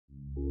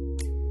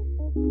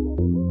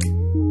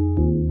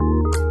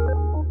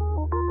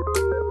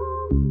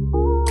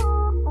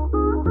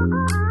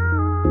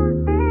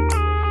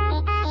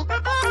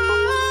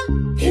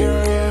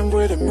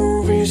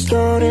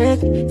started,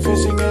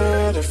 fizzing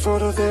at a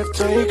photo they've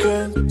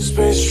taken.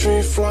 Space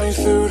tree flying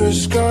through the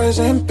skies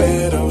and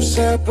battles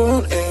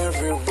happen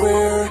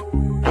everywhere.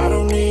 I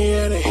don't need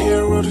any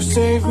hero to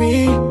save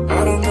me.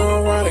 I don't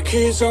know why the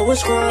kids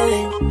always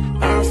crying.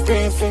 I've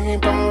been thinking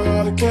about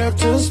all the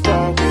captains,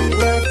 but we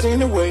left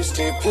in a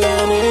wasted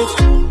planet.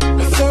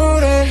 I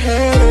thought I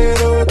had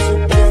it all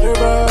together,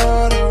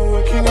 but I'm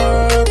waking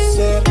up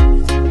sad.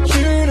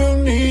 You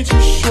don't need to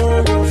show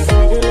your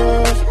fake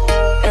love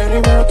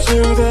anymore to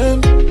them.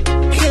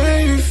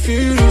 Can you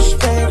feel the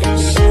spark in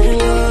city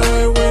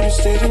light when you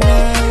stay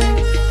tonight?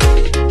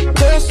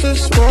 That's the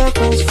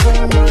sparkles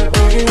from my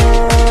beating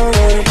heart,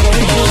 and it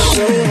breaks me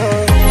so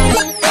hard.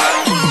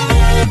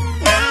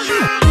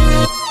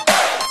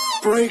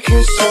 Break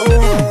it so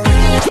hard.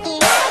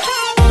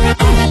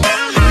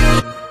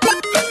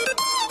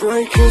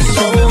 Break it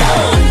so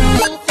hard.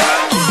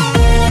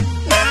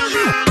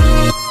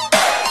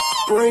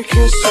 Break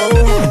it so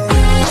hard.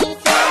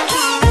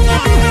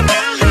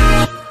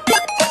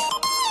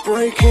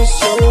 Break it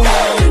so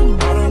hard.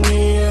 I don't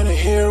need any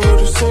hero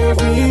to save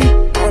me.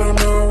 I don't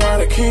know why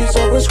the kids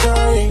always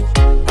crying.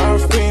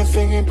 I've been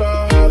thinking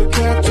about how the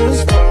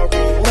captains fought. We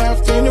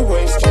left in a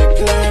wasted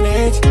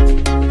planet.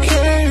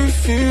 Can you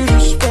feel the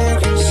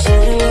spark in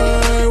city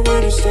light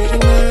when you stay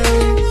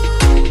tonight?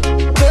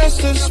 That's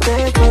the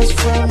sparkles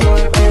from my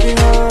beating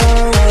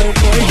heart, and it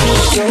breaks me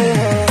so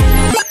hard.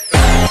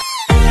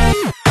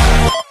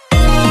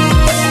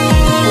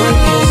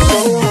 Break it so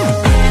hard.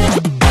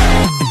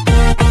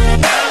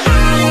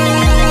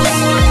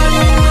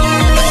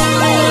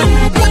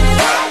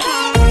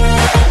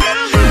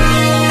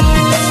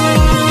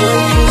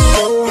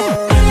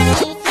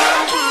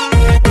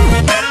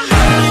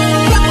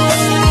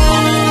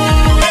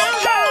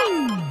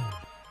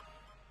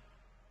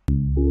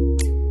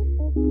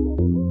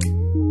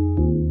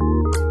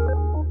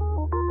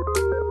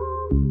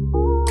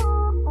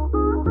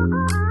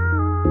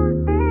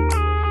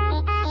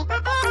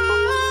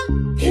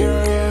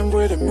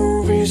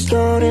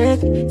 Started,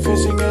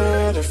 fizzing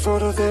at a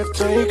photo they've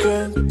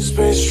taken.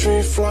 Space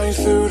tree flying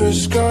through the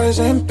skies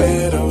and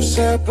battles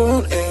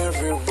happen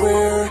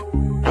everywhere.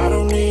 I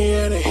don't need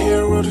any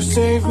hero to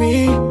save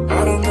me.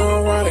 I don't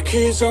know why the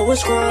kids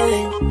always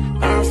crying.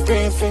 I've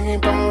been thinking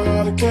about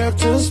all the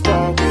captains,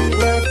 but we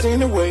left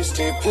in a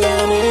wasted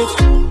planet.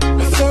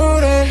 I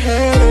thought I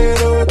had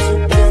it all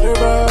together,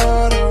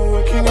 but I'm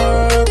waking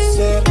up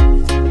sad.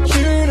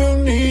 You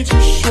don't need to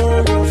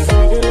show your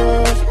fake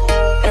love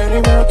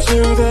anymore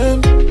to them.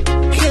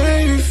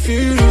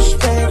 Feel the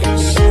spark in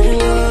city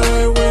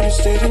light when you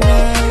stay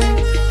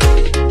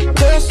tonight.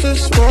 That's the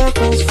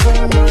sparkles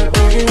from my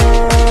beating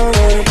heart,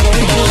 and it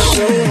breaks me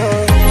so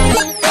hard.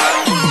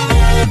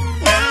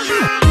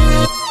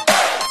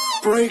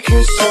 Break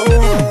it so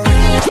hard.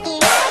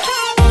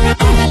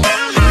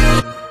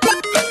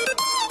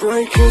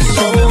 Break it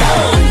so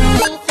hard.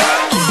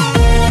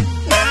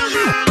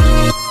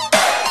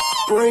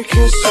 Break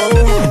it so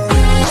hard.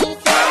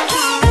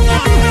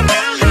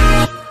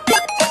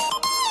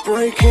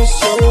 Break it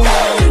so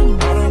hard.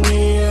 I don't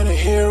need any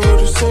hero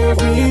to save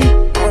me.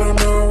 I don't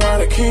know why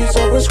the kids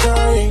always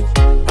crying.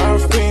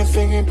 I've been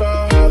thinking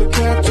about how the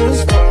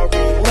captains fought. We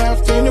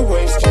left in a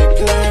wasted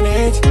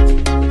planet.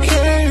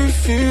 Can you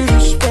feel the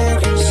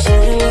spark in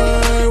city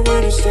light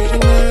when you stay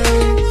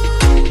tonight?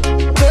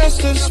 That's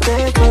the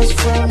sparkles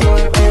from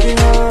my beating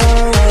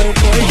heart, and it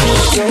breaks me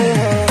so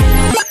hard.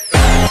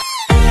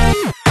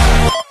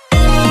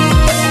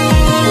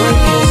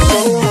 Break it so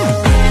hard.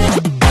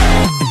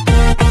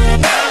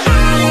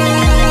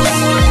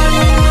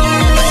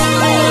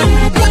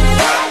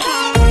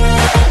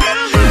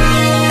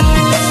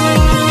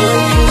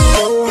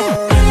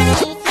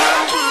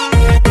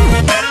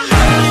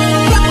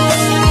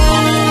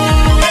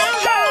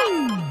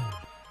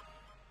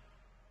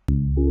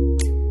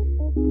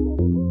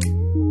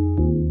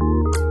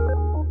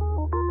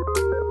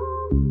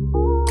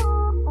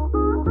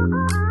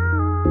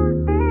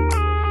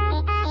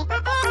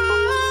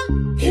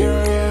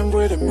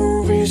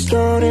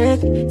 Started,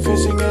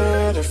 fizzing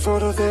at a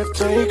photo they've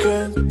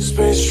taken.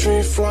 Space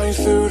tree flying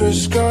through the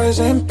skies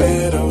and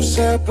battles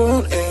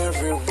happen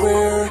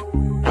everywhere.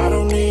 I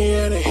don't need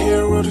any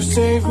hero to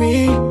save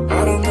me.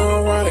 I don't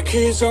know why the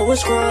kids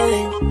always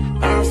crying.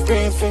 I've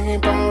been thinking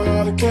about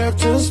all the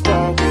captains,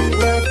 but we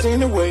left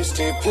in a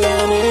wasted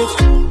planet.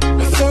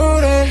 I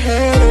thought I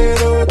had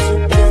it all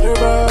together,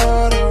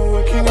 but I'm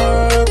waking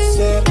up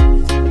sad.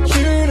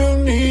 You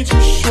don't need to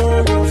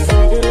show your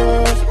fake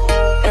love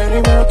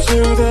anymore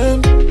to them.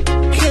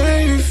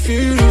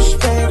 Feel the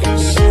spark in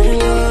city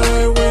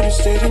light when you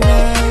stay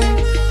tonight.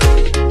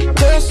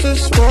 That's the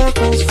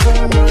sparkles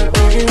from my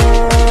beating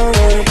heart,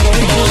 and it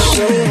breaks me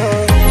so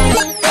hard.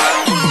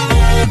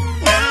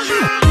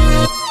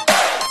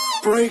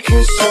 Break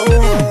it so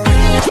hard.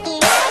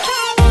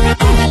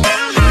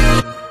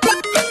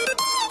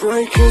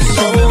 Break it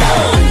so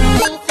hard.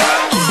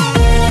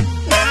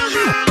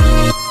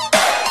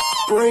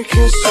 Break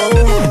it so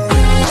hard.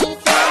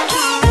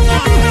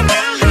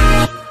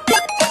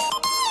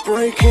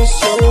 Break it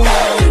so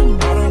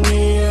hard. I don't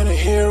need any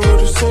hero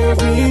to save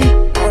me.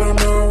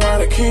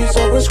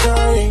 always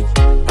crying.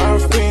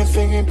 I've been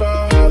thinking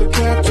about how the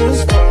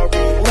captain's spot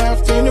we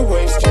left in a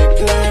wasted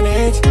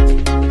planet.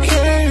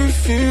 Can you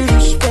feel the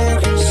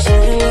spark and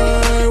city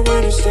light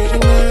when you stay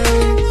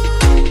tonight?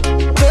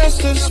 That's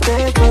the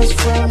sparkles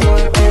from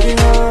my beating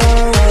heart.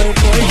 I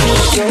break you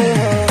so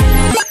hard.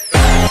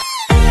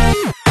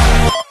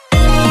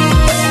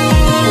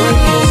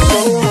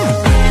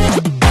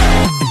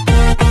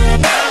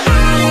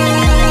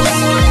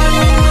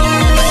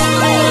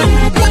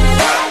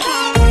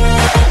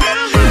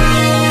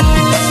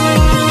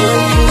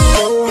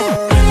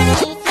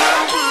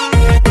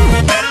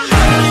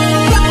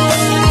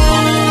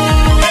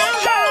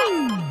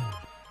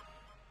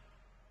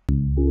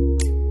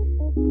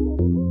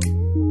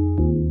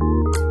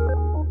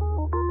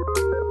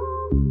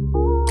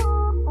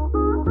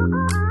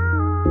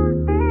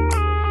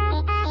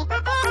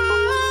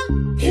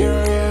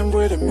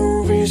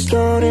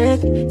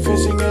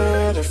 Facing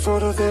at a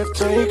photo they've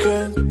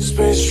taken.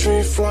 Space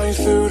tree flying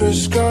through the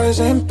skies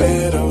and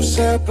battles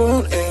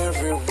happen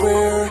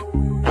everywhere.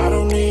 I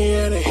don't need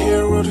any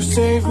hero to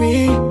save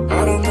me.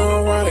 I don't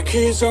know why the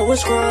kids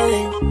always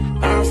crying.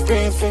 I've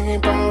been thinking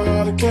about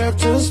all the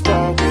captain's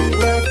spot we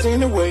left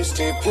in a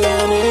wasted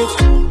planet.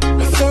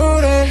 I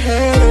thought I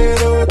had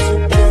it all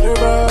together,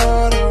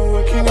 but I'm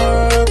waking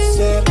up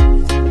sad.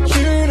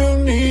 You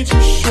don't need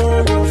to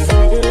show your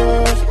faded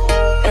love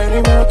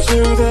anymore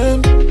to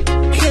them.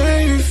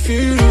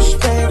 Feel the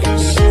spark and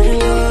city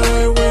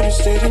light when you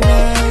stay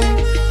tonight.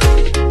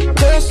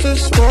 That's the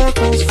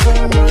sparkles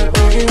from my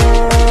beating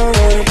heart.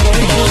 I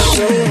break you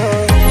so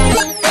hard.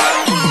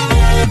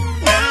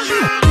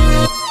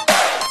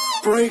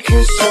 Break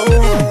you so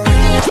hard.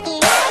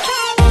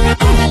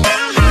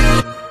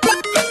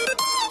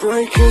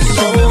 Break you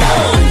so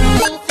hard.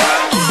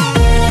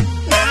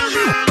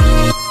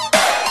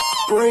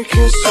 Break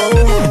you so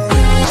hard.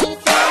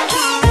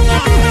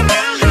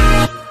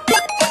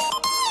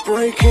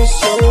 Break it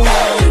so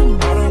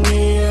hard. I don't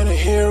need any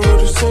hero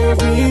to save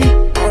me.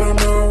 I don't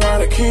know why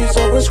the kids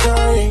always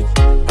crying.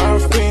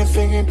 I've been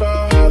thinking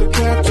about how the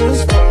captain's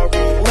spot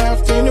we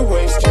left in a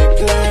wasted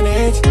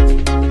planet.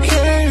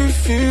 Can you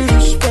feel the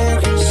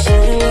spark and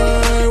city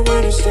light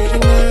when you stay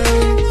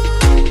tonight?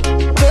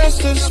 That's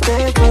the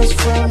sparkles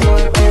from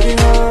my beating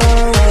heart.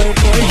 I break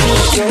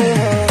it so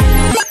hard.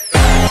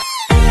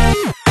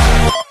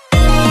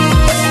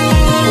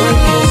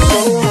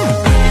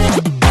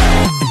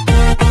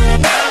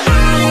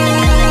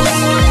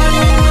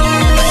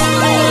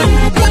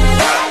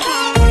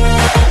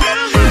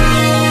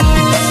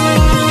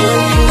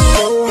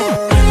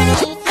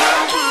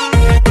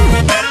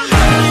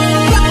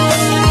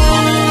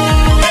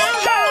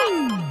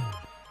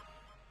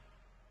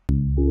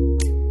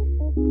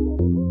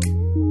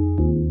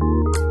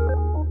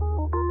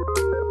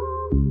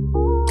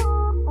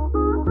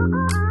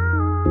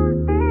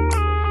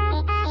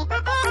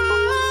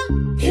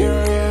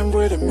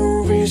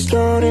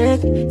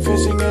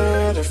 Facing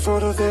at a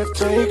photo they've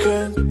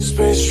taken.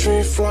 Space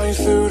tree flying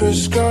through the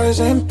skies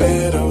and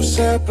battles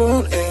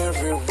happen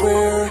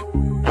everywhere.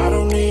 I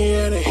don't need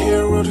any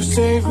hero to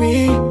save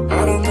me.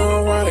 I don't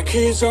know why the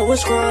kids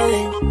always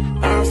crying.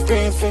 I've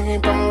been thinking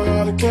about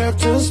all the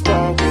captain's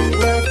spot we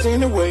left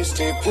in a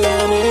wasted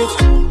planet.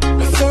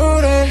 I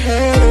thought I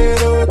had